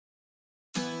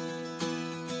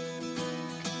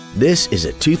This is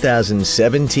a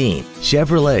 2017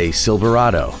 Chevrolet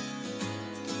Silverado.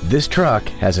 This truck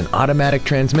has an automatic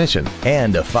transmission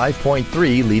and a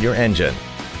 5.3-liter engine.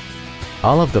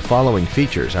 All of the following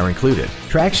features are included: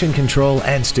 traction control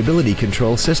and stability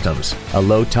control systems, a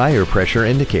low tire pressure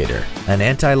indicator, an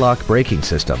anti-lock braking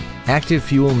system, active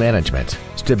fuel management,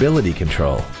 stability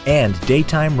control, and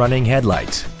daytime running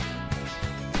headlights.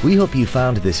 We hope you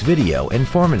found this video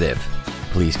informative.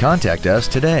 Please contact us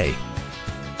today.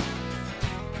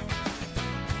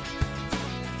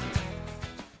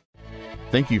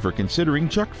 Thank you for considering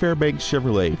Chuck Fairbanks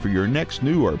Chevrolet for your next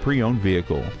new or pre-owned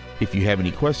vehicle. If you have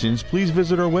any questions, please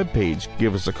visit our webpage,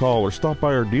 give us a call, or stop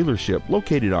by our dealership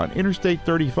located on Interstate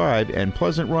 35 and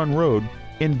Pleasant Run Road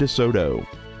in DeSoto.